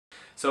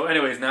So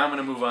anyways, now I'm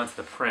going to move on to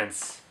the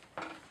Prince.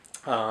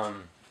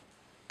 And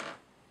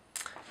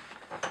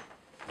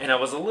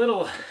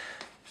I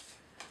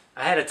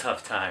had a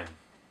tough time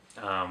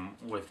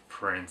with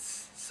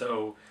Prince.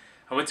 So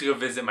I went to go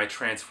visit my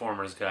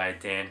Transformers guy,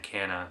 Dan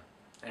Canna,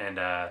 and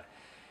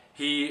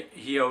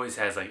he always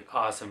has like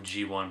awesome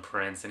G1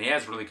 prints, and he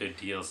has really good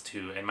deals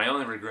too. And my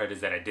only regret is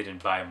that I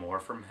didn't buy more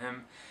from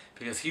him,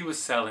 because he was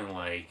selling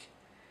like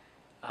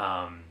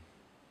 11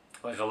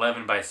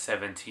 by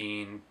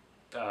 17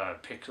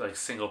 like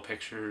single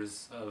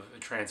pictures of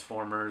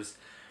Transformers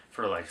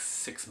for like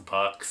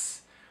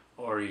 $6,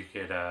 or you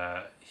could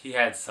he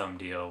had some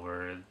deal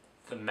where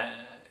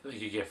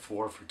like you get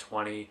 4 for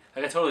 20.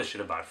 Like I totally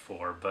should have bought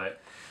 4, but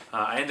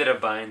I ended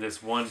up buying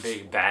this one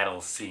big battle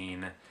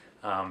scene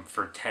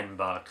for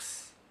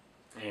 $10,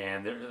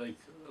 and they're like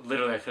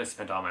literally I could have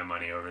spent all my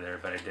money over there,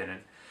 but I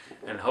didn't.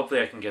 And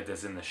hopefully I can get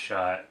this in the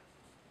shot.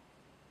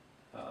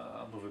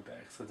 I'll move it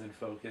back so it's in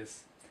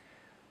focus.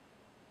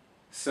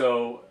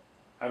 So,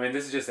 I mean,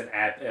 this is just an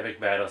epic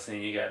battle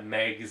scene. You got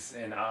Megs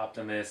and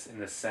Optimus in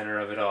the center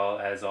of it all,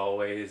 as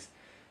always.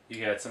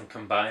 You got some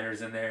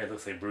combiners in there. It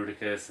looks like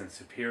Bruticus and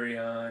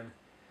Superion.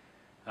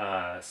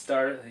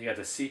 You got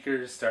the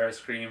Seekers,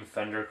 Starscream,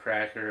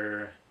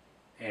 Thundercracker,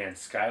 and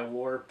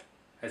Skywarp.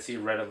 I see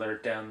Red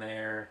Alert down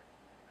there.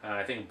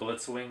 I think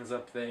Blitzwing's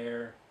up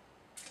there.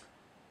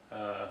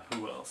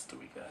 Who else do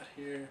we got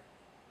here?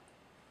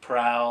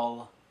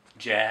 Prowl,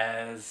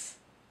 Jazz.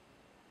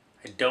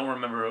 I don't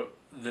remember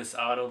this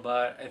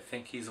Autobot. I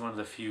think he's one of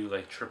the few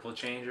like triple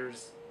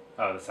changers.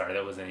 Oh, sorry,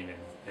 that wasn't even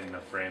in the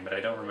frame, but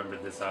I don't remember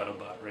this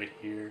Autobot right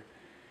here.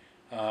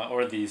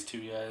 Or these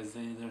two guys.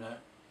 They're not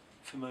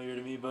familiar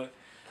to me, but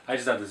I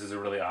just thought this is a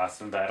really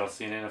awesome battle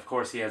scene. And of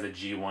course he has a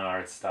G1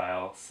 art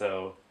style,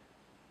 so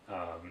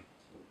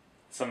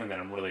something that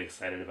I'm really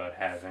excited about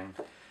having.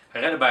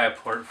 I gotta buy a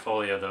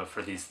portfolio though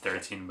for these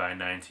 13 by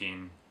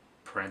 19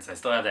 prints. I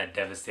still have that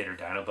Devastator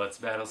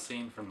Dinobots battle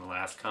scene from the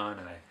last con,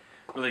 and I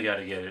really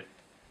gotta get it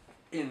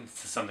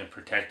into something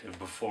protective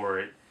before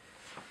it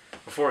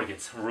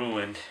gets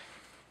ruined.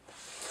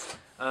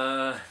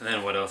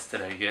 Then what else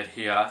did I get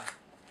here?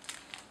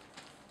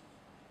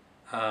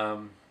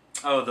 Oh,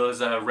 those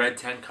Red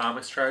 10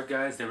 Comics Tribe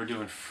guys, they were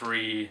doing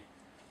free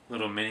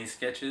little mini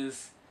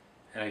sketches,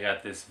 and I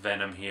got this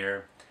Venom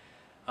here.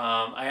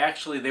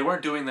 They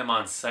weren't doing them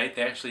on site.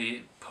 They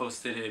actually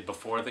posted it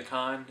before the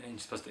con, and you're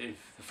supposed to,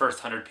 if the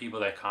first 100 people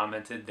that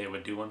commented, they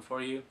would do one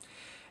for you.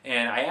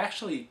 And I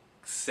actually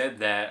said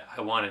that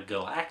I wanted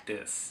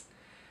Galactus,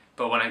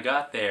 but when I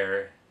got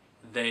there,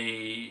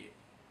 they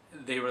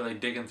were like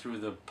digging through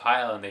the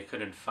pile and they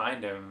couldn't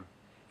find him,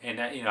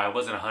 and I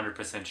wasn't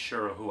 100%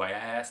 sure who I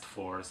asked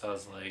for, so I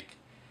was like,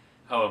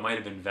 oh, it might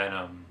have been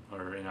Venom,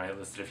 or I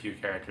listed a few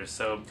characters.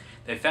 So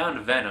they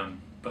found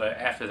Venom, but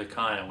after the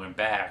con I went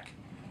back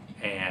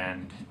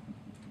and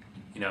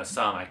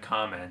saw my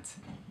comment,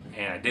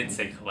 and I did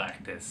say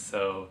Galactus,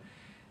 so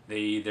they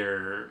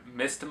either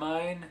missed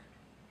mine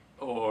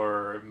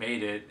or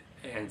made it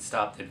and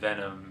stopped at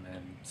Venom.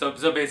 And so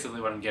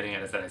basically what I'm getting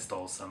at is that I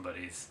stole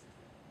somebody's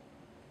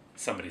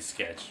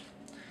sketch.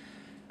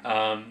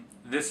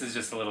 This is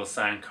just a little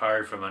signed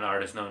card from an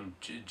artist known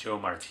Joe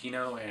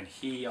Martino, and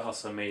he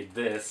also made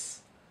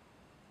this,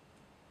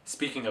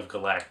 speaking of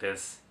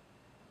Galactus,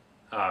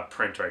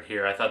 print right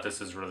here. I thought this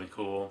was really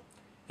cool.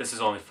 This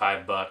is only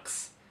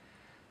 $5.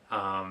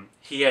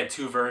 He had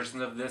 2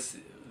 versions of this.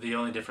 The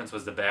only difference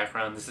was the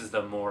background. This is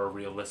the more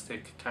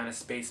realistic kind of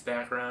space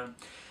background,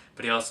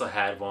 but he also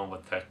had one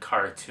with the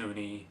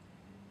cartoony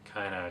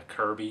kind of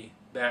Kirby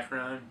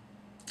background,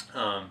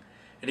 and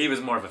he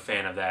was more of a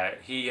fan of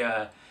that.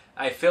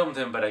 I filmed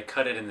him, but I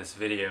cut it in this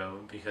video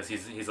because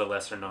he's a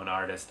lesser known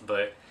artist.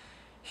 But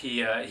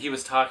he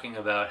was talking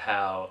about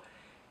how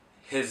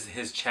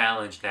his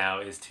challenge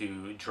now is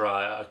to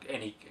draw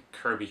any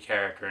Kirby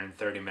character in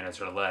 30 minutes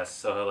or less.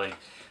 So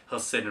he'll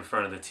sit in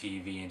front of the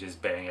TV and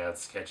just bang out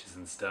sketches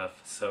and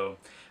stuff. So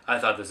I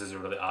thought this is a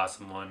really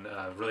awesome one.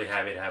 Really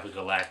happy to have a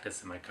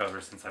Galactus in my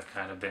cover since I've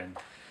kind of been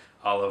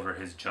all over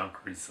his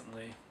junk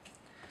recently.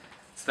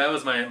 So that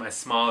was my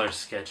smaller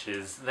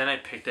sketches. Then I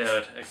picked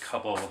out a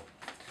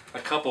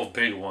couple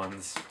big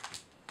ones.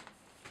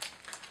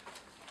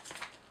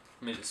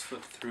 Let me just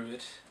flip through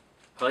it.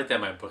 I like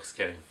that my book's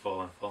getting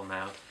full and full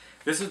now.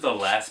 This is the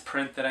last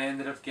print that I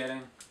ended up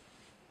getting.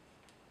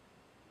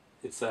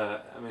 It's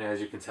as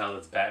you can tell,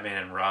 it's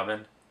Batman and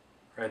Robin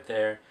right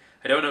there.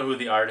 I don't know who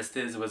the artist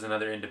is. It was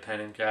another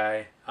independent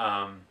guy.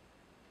 And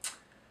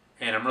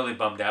I'm really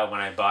bummed out.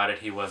 When I bought it,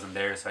 he wasn't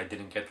there, so I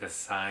didn't get this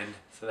signed.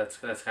 So that's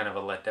kind of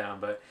a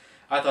letdown. But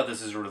I thought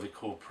this is a really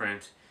cool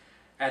print.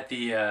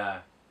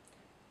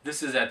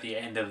 This is at the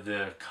end of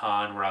the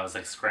con where I was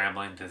like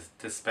scrambling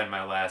to spend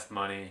my last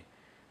money,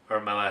 or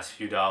my last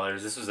few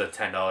dollars. This was a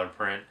 $10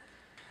 print.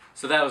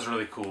 So that was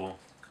really cool.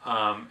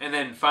 And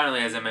then finally,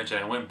 as I mentioned,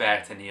 I went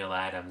back to Neal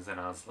Adams, and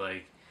I was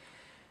like,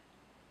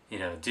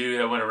 dude,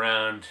 I went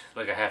around,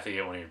 like, I have to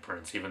get one of your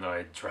prints, even though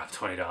I dropped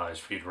 $20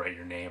 for you to write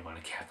your name on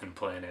a Captain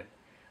Planet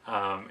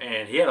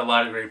And he had a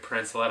lot of great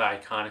prints, a lot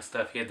of iconic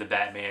stuff. He had the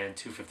Batman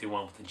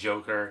 251 with the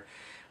Joker,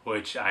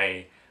 which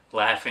I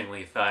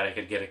laughingly thought I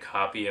could get a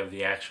copy of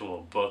the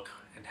actual book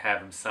and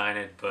have him sign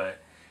it,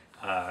 but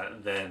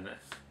then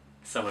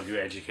some of you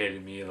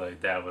educated me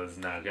like that was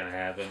not going to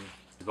happen.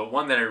 But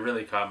one that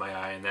really caught my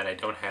eye and that I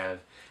don't have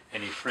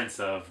any prints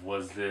of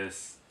was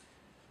this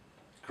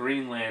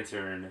Green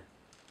Lantern,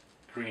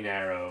 Green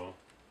Arrow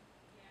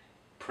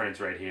print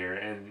right here.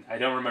 And I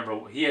don't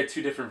remember, he had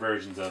two different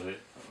versions of it.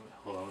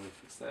 Hold on, let me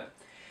fix that.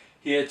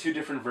 He had two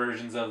different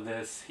versions of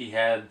this. He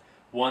had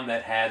one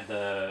that had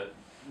the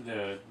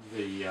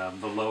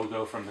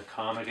logo from the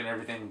comic and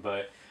everything,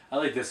 but I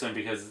like this one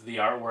because the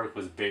artwork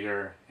was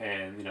bigger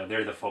and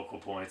they're the focal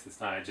points. It's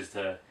not just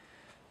a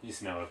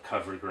a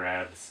cover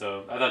grab.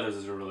 So I thought this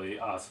was a really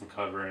awesome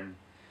cover, and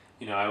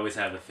I always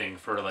have a thing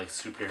for like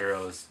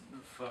superheroes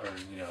for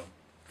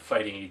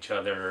fighting each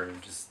other or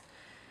just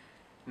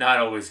not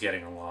always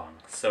getting along.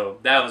 So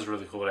that was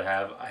really cool to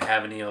have. I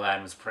have a Neal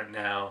Adams print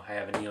now. I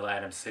have a Neal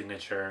Adams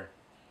signature.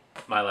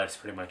 My life's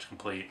pretty much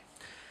complete.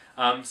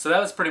 So that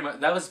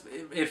was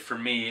it for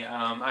me.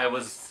 I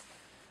was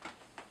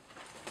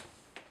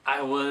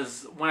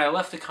when I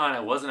left the con, I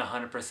wasn't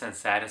 100%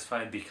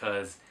 satisfied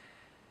because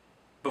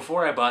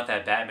before I bought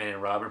that Batman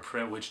and Robin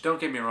print, which don't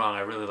get me wrong, I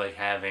really like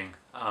having.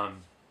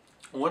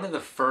 One of the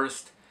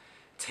first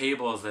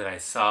tables that I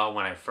saw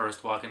when I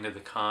first walked into the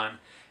con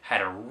had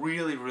a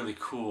really, really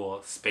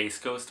cool Space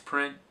Ghost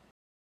print.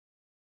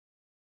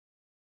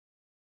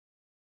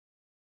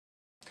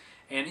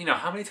 And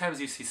how many times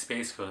do you see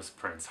Space Ghost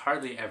prints?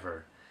 Hardly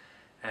ever.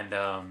 And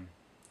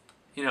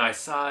I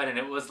saw it and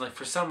it was like,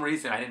 for some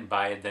reason I didn't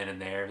buy it then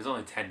and there. It was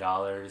only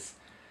 $10.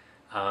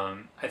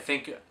 I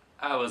think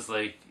I was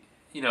like,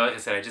 like I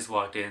said, I just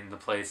walked in the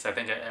place. I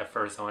think at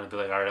first I wanted to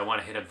be like, all right, I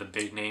want to hit up the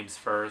big names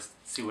first,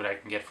 see what I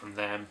can get from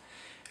them,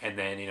 and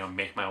then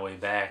make my way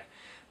back.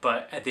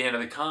 But at the end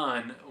of the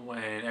con,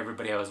 when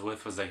everybody I was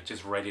with was like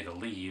just ready to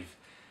leave,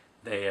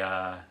 they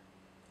I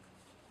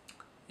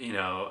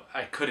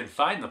couldn't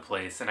find the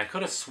place, and I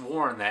could have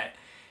sworn that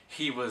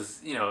he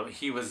was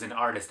in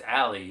Artist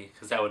Alley,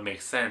 because that would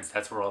make sense.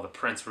 That's where all the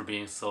prints were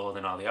being sold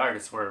and all the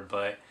artists were.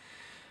 But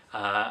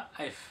I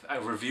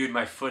reviewed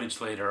my footage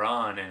later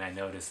on, and I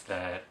noticed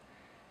that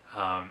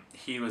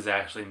he was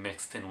actually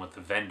mixed in with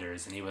the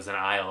vendors, and he was an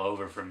aisle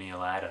over from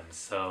Neal Adams.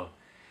 So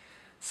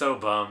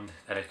bummed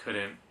that I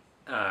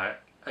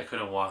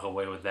couldn't walk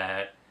away with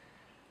that.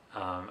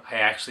 I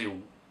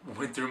actually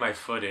went through my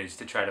footage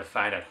to try to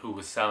find out who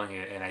was selling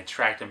it, and I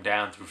tracked him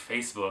down through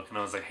Facebook, and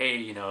I was like,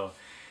 hey,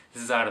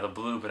 this is out of the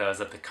blue, but I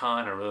was at the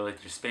con, I really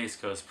like your Space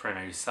Ghost print,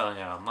 are you selling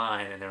it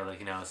online? And they were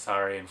like,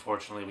 sorry,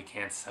 unfortunately we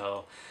can't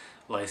sell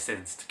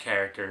licensed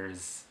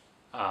characters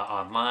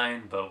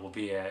online, but we'll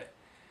be at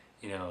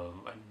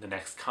the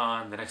next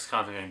con. The next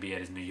con they're going to be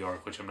at is New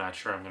York, which I'm not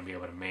sure I'm going to be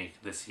able to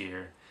make this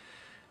year.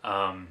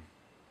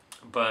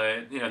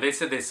 But they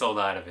said they sold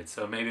out of it,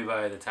 so maybe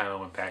by the time I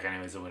went back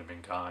anyways it would have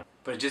been gone.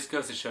 But it just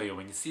goes to show you,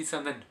 when you see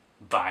something,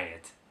 buy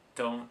it.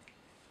 Don't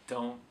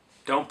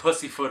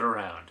pussyfoot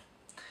around.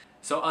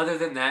 So other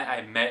than that,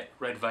 I met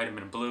Red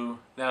Vitamin Blue.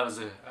 That was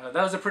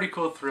a pretty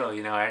cool thrill.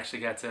 I actually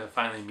got to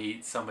finally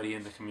meet somebody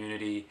in the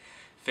community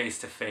face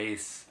to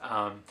face.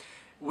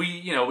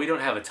 We don't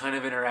have a ton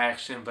of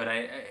interaction, but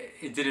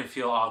it didn't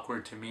feel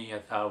awkward to me. I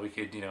thought we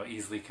could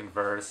easily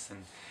converse,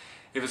 and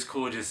it was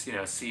cool just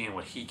seeing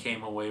what he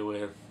came away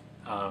with.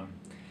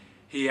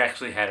 He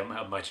actually had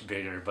a much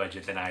bigger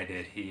budget than I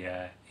did. He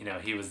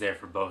was there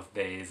for both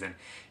days, and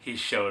he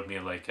showed me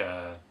like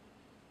a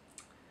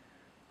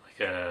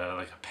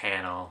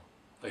panel,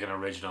 like an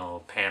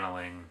original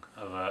paneling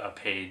of a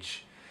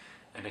page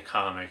in a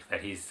comic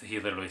that he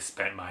literally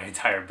spent my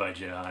entire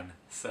budget on.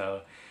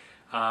 So,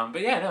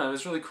 but yeah, no, it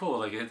was really cool.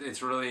 Like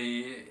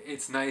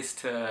it's nice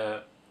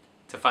to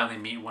finally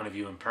meet one of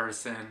you in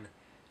person,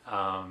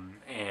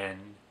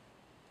 and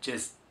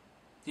just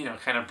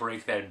kind of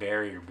break that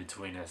barrier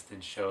between us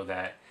and show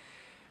that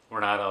we're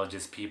not all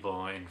just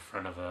people in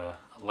front of a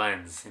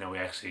lens. We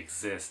actually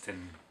exist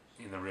in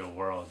the real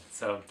world.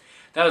 So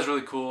that was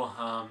really cool.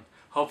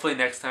 Hopefully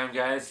next time,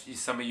 guys,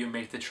 some of you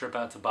make the trip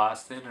out to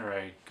Boston, or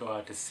I go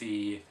out to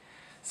see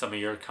some of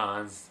your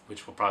cons,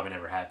 which will probably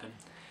never happen.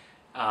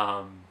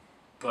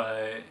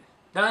 But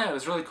no, yeah, it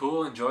was really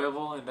cool,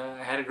 enjoyable, and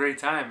I had a great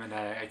time, and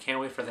I can't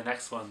wait for the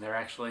next one.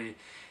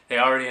 They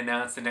already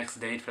announced the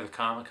next date for the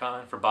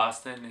Comic-Con for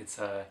Boston. It's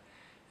going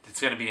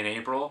to be in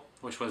April,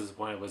 which was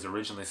when it was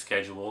originally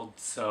scheduled.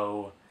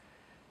 So,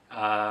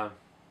 yeah,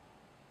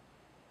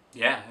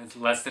 it's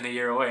less than a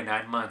year away,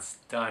 9 months,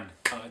 done.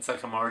 It's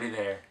like I'm already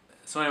there.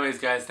 So anyways,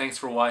 guys, thanks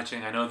for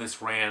watching. I know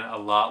this ran a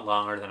lot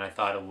longer than I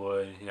thought it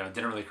would. It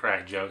didn't really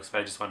crack jokes,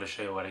 but I just wanted to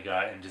show you what I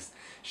got and just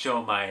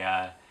show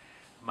my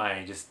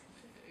my just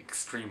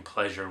extreme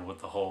pleasure with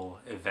the whole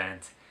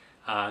event.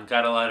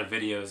 Got a lot of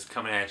videos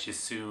coming at you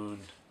soon.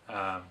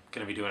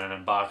 Gonna be doing an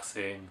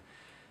unboxing.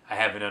 I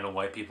haven't done a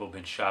White People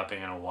Been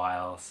Shopping in a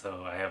while,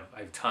 so I have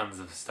tons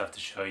of stuff to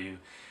show you.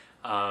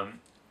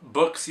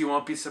 Books you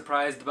won't be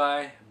surprised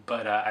by,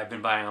 but I've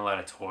been buying a lot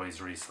of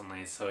toys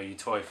recently, so you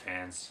toy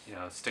fans,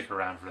 stick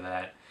around for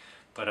that.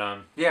 But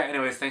yeah,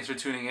 anyways, thanks for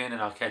tuning in,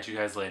 and I'll catch you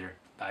guys later.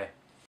 Bye.